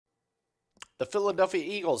The Philadelphia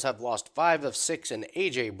Eagles have lost 5 of 6, and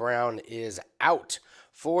A.J. Brown is out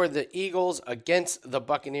for the Eagles against the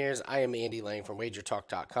Buccaneers. I am Andy Lang from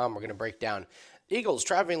WagerTalk.com. We're going to break down Eagles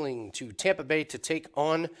traveling to Tampa Bay to take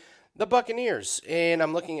on the Buccaneers. And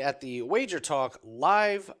I'm looking at the Wager Talk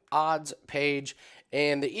live odds page,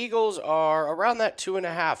 and the Eagles are around that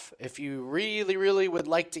 2.5. If you really would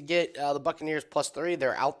like to get the Buccaneers +3,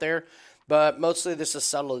 they're out there. But mostly this is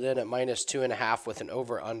settled in at -2.5 with an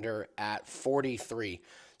over-under at 43.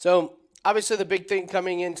 So obviously the big thing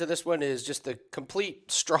coming into this one is just the complete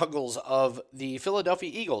struggles of the Philadelphia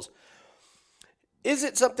Eagles. Is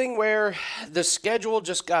it something where the schedule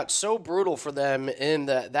just got so brutal for them in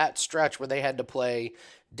that stretch where they had to play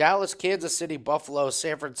Dallas, Kansas City, Buffalo,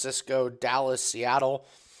 San Francisco, Dallas, Seattle?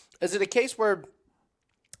 Is it a case where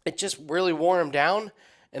it just really wore them down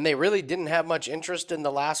and they really didn't have much interest in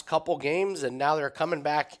the last couple games, and now they're coming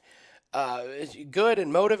back good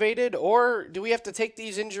and motivated? Or do we have to take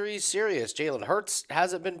these injuries serious? Jalen Hurts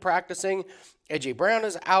hasn't been practicing. A.J. Brown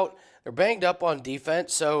is out. They're banged up on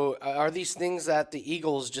defense. So are these things that the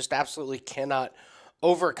Eagles just absolutely cannot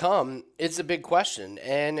overcome? It's a big question.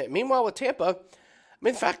 And meanwhile with Tampa,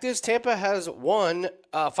 the fact is Tampa has won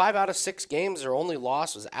 5 out of 6 games. Their only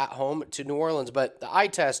loss was at home to New Orleans. But the eye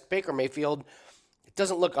test, Baker Mayfield,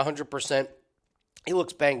 doesn't look 100%. He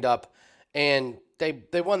looks banged up, and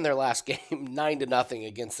they won their last game 9-0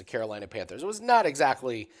 against the Carolina Panthers. It was not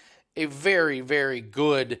exactly a very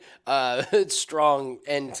good, strong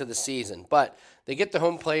end to the season, but they get the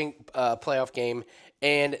home playoff game,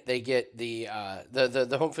 and they get the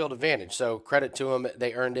home field advantage. So credit to them,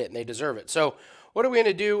 they earned it and they deserve it. So what are we going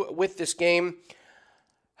to do with this game?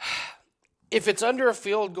 If it's under a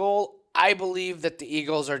field goal, I believe that the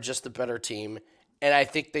Eagles are just the better team, and I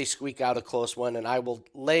think they squeak out a close one, and I will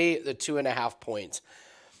lay the 2.5 points.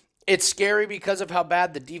 It's scary because of how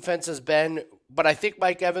bad the defense has been, but I think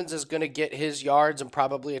Mike Evans is going to get his yards and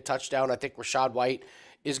probably a touchdown. I think Rachaad White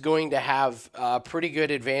is going to have a pretty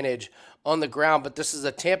good advantage on the ground, but this is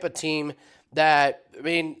a Tampa team that,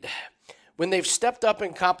 when they've stepped up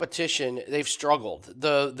in competition, they've struggled.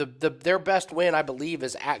 Their best win, I believe,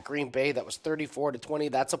 is at Green Bay. That was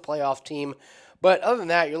 34-20. That's a playoff team. But other than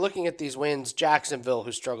that, you're looking at these wins. Jacksonville,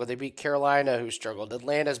 who struggled. They beat Carolina, who struggled.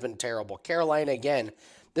 Atlanta's been terrible. Carolina again.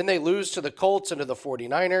 Then they lose to the Colts and to the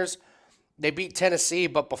 49ers. They beat Tennessee,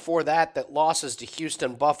 but before that losses to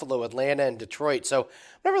Houston, Buffalo, Atlanta, and Detroit. So I'm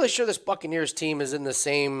not really sure this Buccaneers team is in the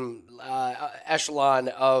same echelon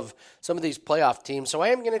of some of these playoff teams. So I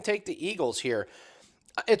am going to take the Eagles here.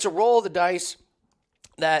 It's a roll of the dice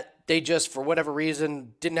that they just, for whatever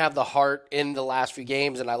reason, didn't have the heart in the last few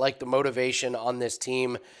games, and I like the motivation on this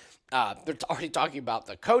team. They're already talking about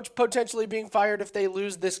the coach potentially being fired if they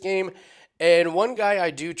lose this game. And one guy I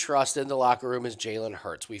do trust in the locker room is Jalen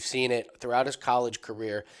Hurts. We've seen it throughout his college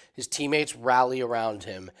career. His teammates rally around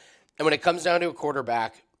him. And when it comes down to a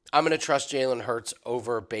quarterback, I'm going to trust Jalen Hurts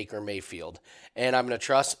over Baker Mayfield. And I'm going to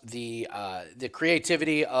trust the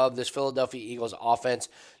creativity of this Philadelphia Eagles offense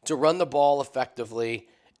to run the ball effectively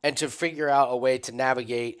and to figure out a way to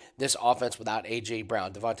navigate this offense without A.J.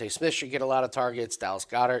 Brown. Devontae Smith should get a lot of targets. Dallas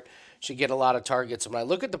Goedert should get a lot of targets. And when I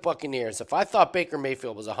look at the Buccaneers, if I thought Baker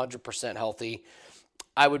Mayfield was 100% healthy,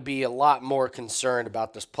 I would be a lot more concerned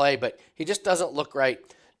about this play. But he just doesn't look right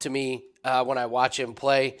to me when I watch him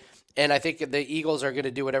play. And I think the Eagles are going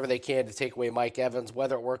to do whatever they can to take away Mike Evans,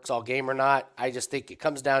 whether it works all game or not. I just think it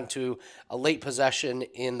comes down to a late possession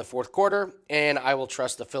in the fourth quarter, and I will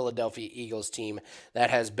trust the Philadelphia Eagles team that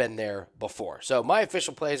has been there before. So my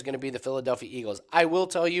official play is going to be the Philadelphia Eagles. I will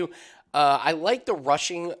tell you, I like the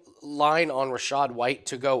rushing line on Rachaad White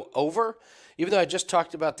to go over. Even though I just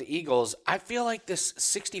talked about the Eagles, I feel like this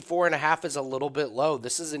 64.5 is a little bit low.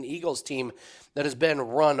 This is an Eagles team that has been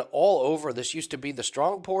run all over. This used to be the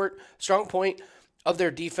strong point of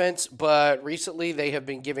their defense, but recently they have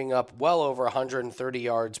been giving up well over 130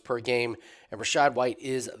 yards per game, and Rachaad White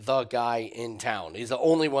is the guy in town. He's the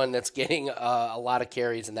only one that's getting a lot of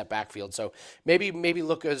carries in that backfield. So maybe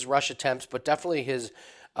look at his rush attempts, but definitely his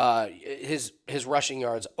rushing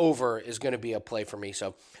yards over is going to be a play for me.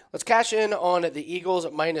 So let's cash in on the Eagles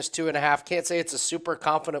at -2.5. Can't say it's a super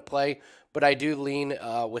confident play, but I do lean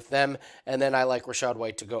with them. And then I like Rachaad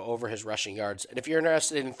White to go over his rushing yards. And if you're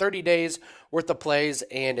interested in 30 days worth of plays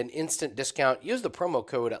and an instant discount, use the promo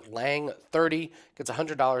code LANG30. Gets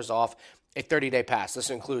 $100 off a 30-day pass. This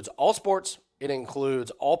includes all sports. It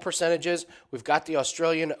includes all percentages. We've got the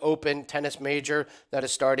Australian Open tennis major that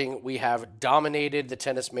is starting. We have dominated the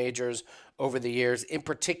tennis majors over the years. In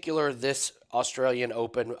particular, this Australian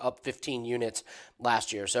Open up 15 units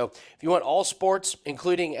last year. So if you want all sports,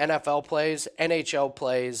 including NFL plays, NHL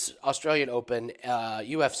plays, Australian Open,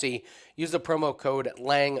 UFC, use the promo code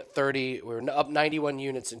LANG30. We're up 91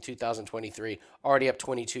 units in 2023, already up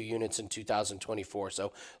 22 units in 2024.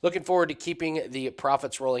 So looking forward to keeping the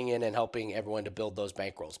profits rolling in and helping everyone to build those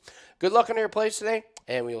bankrolls. Good luck on your plays today,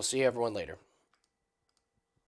 and we will see everyone later.